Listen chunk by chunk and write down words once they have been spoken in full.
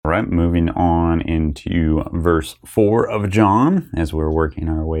right, moving on into verse 4 of John as we're working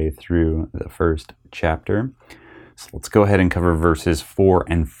our way through the first chapter. So let's go ahead and cover verses 4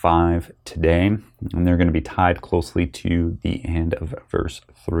 and 5 today, and they're going to be tied closely to the end of verse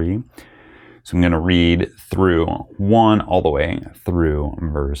 3. So I'm going to read through 1 all the way through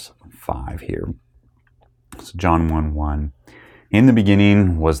verse 5 here. So John 1:1. In the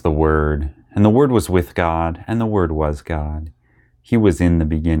beginning was the Word, and the Word was with God, and the Word was God. He was in the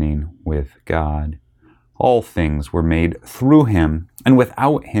beginning with God. All things were made through him, and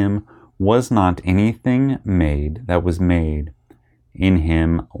without him was not anything made that was made. In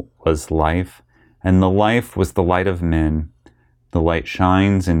him was life, and the life was the light of men. The light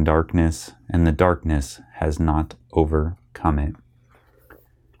shines in darkness, and the darkness has not overcome it.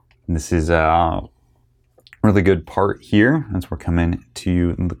 And this is a really good part here as we're coming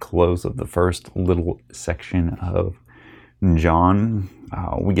to the close of the first little section of John.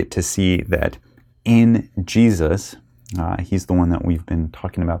 We get to see that in Jesus, he's the one that we've been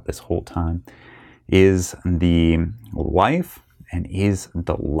talking about this whole time, is the life and is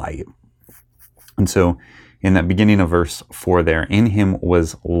the light. And so in that beginning of verse 4 there, in him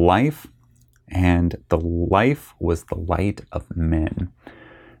was life, and the life was the light of men.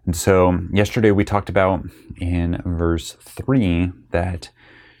 And so yesterday we talked about in verse 3 that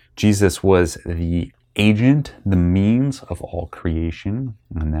Jesus was the agent, the means of all creation,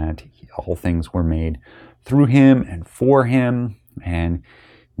 and that all things were made through him and for him, and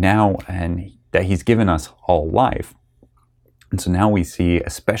that he's given us all life. And so now we see,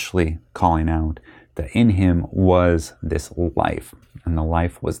 especially calling out, that in him was this life, and the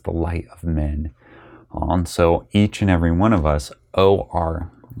life was the light of men. And so each and every one of us owe our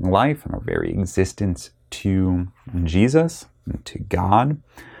life and our very existence to Jesus, and to God.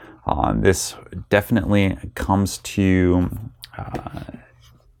 This definitely comes to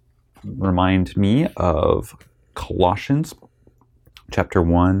remind me of Colossians chapter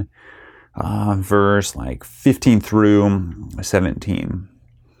 1, verse 15 through 17.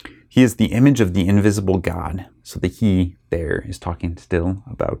 He is the image of the invisible God. So the he there is talking still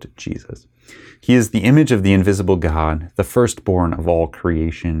about Jesus. He is the image of the invisible God, the firstborn of all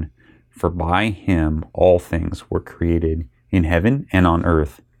creation. For by him all things were created in heaven and on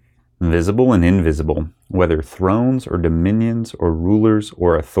earth, visible and invisible, whether thrones or dominions or rulers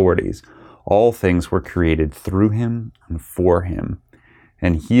or authorities. All things were created through him and for him.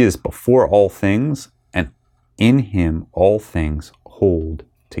 And he is before all things, and in him all things hold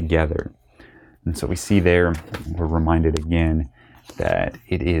together. And so we see there, we're reminded again that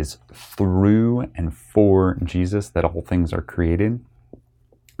it is through and for Jesus that all things are created,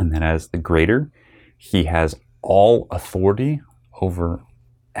 and that as the greater, he has all authority over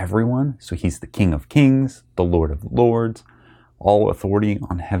everyone. So he's the King of Kings, the Lord of Lords. All authority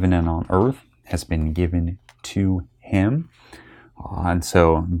on heaven and on earth has been given to him. And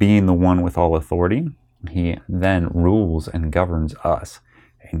so being the one with all authority, he then rules and governs us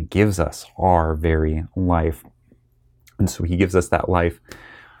and gives us our very life. And so he gives us that life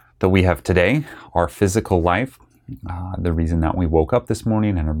that we have today, our physical life, the reason that we woke up this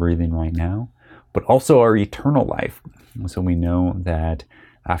morning and are breathing right now, but also our eternal life. So we know that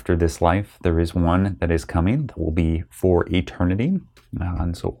after this life, there is one that is coming that will be for eternity.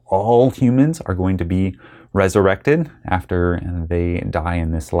 And so all humans are going to be resurrected after they die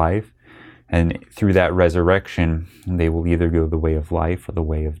in this life. And through that resurrection, they will either go the way of life or the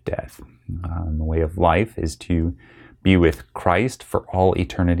way of death. And the way of life is to be with Christ for all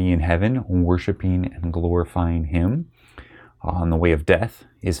eternity in heaven, worshiping and glorifying him. And the way of death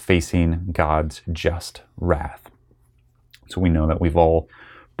is facing God's just wrath. So we know that we've all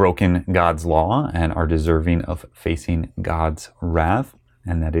broken God's law and are deserving of facing God's wrath,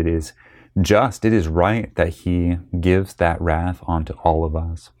 and that it is just, it is right that he gives that wrath onto all of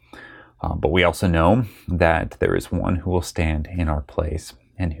us. But we also know that there is one who will stand in our place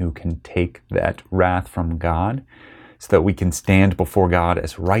and who can take that wrath from God so that we can stand before God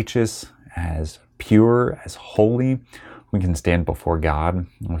as righteous, as pure, as holy. We can stand before God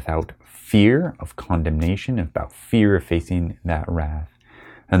without fear of condemnation, without fear of facing that wrath.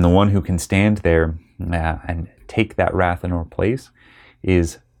 And the one who can stand there and take that wrath in our place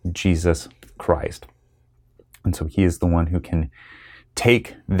is Jesus Christ. And so he is the one who can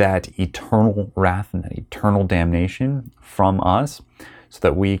take that eternal wrath and that eternal damnation from us so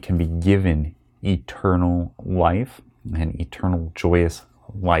that we can be given eternal life and eternal joyous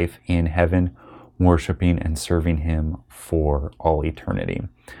life in heaven, worshiping and serving him for all eternity.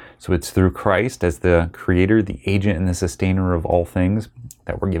 So it's through Christ as the creator, the agent, and the sustainer of all things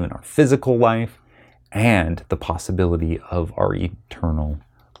that we're given our physical life and the possibility of our eternal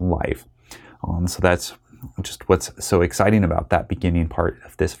life. So that's just what's so exciting about that beginning part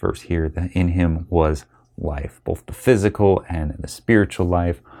of this verse here, that in him was life, both the physical and the spiritual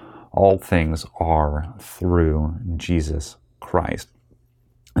life. All things are through Jesus Christ.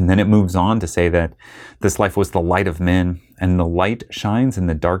 And then it moves on to say that this life was the light of men, and the light shines in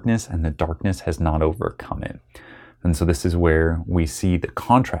the darkness, and the darkness has not overcome it. And so this is where we see the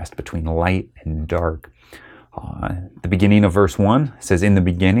contrast between light and dark. The beginning of verse 1 says, in the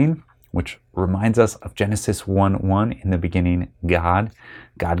beginning, which reminds us of Genesis 1:1. In the beginning, God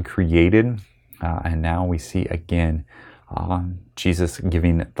created. And now we see again Jesus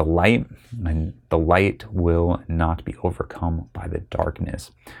giving the light, and the light will not be overcome by the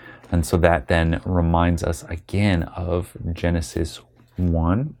darkness. And so that then reminds us again of Genesis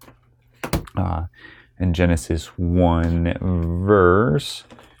 1. In Genesis 1 verse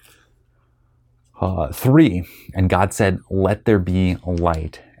 3, and God said, let there be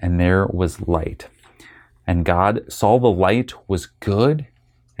light, and there was light. And God saw the light was good,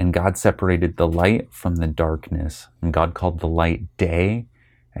 and God separated the light from the darkness. And God called the light day,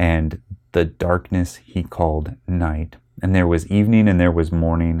 and the darkness he called night. And there was evening and there was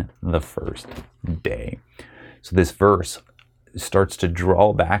morning the first day. So this verse starts to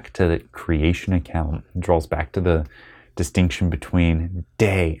draw back to the creation account, draws back to the distinction between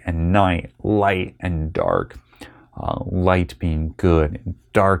day and night, light and dark, light being good and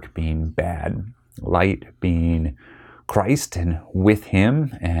dark being bad, light being Christ and with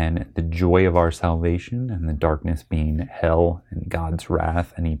him and the joy of our salvation, and the darkness being hell and God's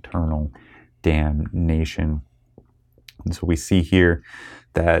wrath and eternal damnation. And so we see here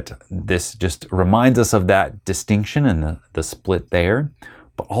that this just reminds us of that distinction and the split there.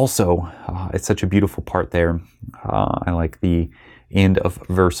 But also, it's such a beautiful part there. I like the end of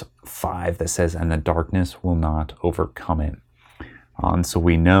verse 5 that says, and the darkness will not overcome it. And so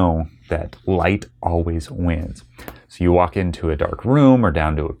we know that light always wins. So you walk into a dark room or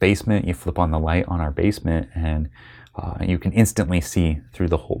down to a basement, you flip on the light on our basement, and you can instantly see through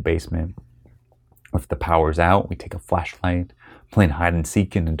the whole basement. If the power's out, we take a flashlight, playing hide and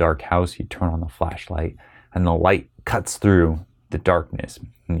seek in a dark house, you turn on the flashlight, and the light cuts through the darkness,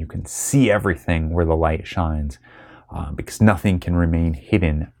 and you can see everything where the light shines, because nothing can remain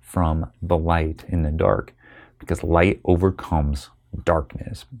hidden from the light in the dark, because light overcomes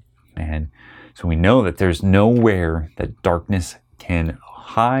darkness. And so we know that there's nowhere that darkness can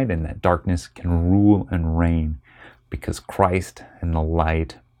hide and that darkness can rule and reign, because Christ and the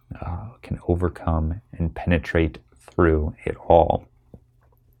light can overcome and penetrate through it all.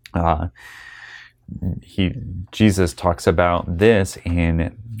 Jesus talks about this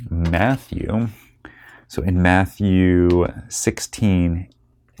in Matthew. So in Matthew 16,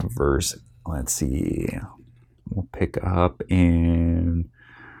 verse, let's see, we'll pick up in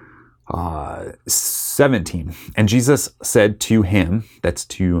 17. And Jesus said to him, that's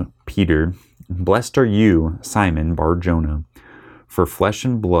to Peter, blessed are you, Simon Bar-Jonah, for flesh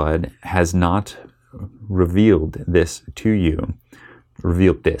and blood has not revealed this to you.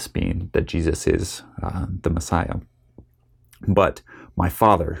 Revealed this being that Jesus is the Messiah, but my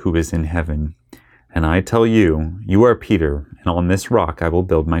Father who is in heaven. And I tell you, you are Peter, and on this rock I will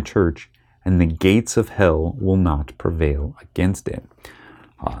build my church, and the gates of hell will not prevail against it.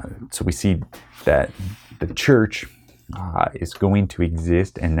 So we see that the church is going to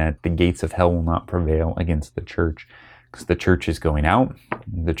exist, and that the gates of hell will not prevail against the church, because the church is going out.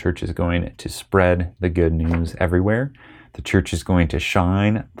 The church is going to spread the good news everywhere. The church is going to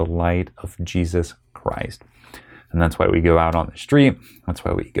shine the light of Jesus Christ. And that's why we go out on the street. That's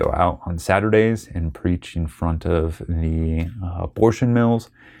why we go out on Saturdays and preach in front of the abortion mills,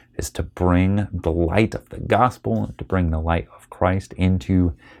 is to bring the light of the gospel, to bring the light of Christ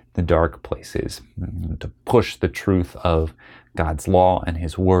into the dark places, to push the truth of God's law and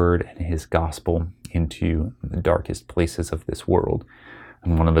his word and his gospel into the darkest places of this world.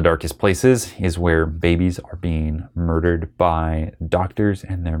 And one of the darkest places is where babies are being murdered by doctors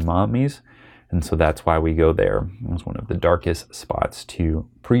and their mommies. And so that's why we go there. It's one of the darkest spots to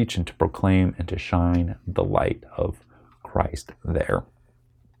preach and to proclaim and to shine the light of Christ there.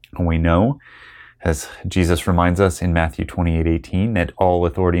 And we know, as Jesus reminds us in Matthew 28:18, that all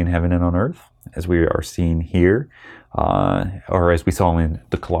authority in heaven and on earth, as we are seeing here, or as we saw in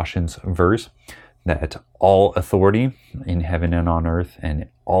the Colossians verse, that all authority in heaven and on earth, and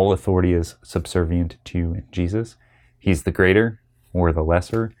all authority is subservient to Jesus. He's the greater, we're the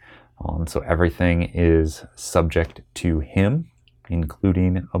lesser. So everything is subject to him,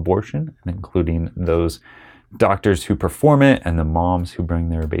 including abortion, and including those doctors who perform it and the moms who bring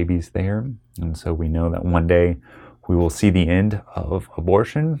their babies there. And so we know that one day We will see the end of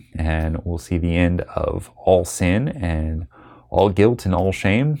abortion, and we'll see the end of all sin and all guilt and all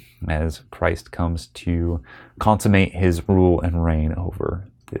shame as Christ comes to consummate his rule and reign over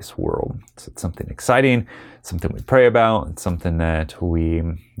this world. So it's something exciting, something we pray about, it's something that we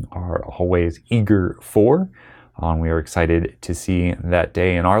are always eager for. We are excited to see that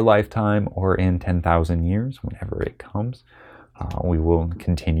day in our lifetime or in 10,000 years, whenever it comes. We will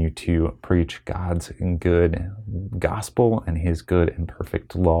continue to preach God's good gospel and his good and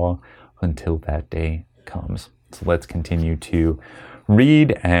perfect law until that day comes. So let's continue to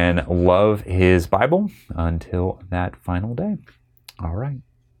read and love his Bible until that final day. All right,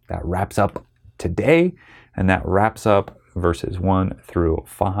 that wraps up today, and that wraps up verses 1 through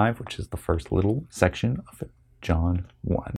 5, which is the first little section of John 1.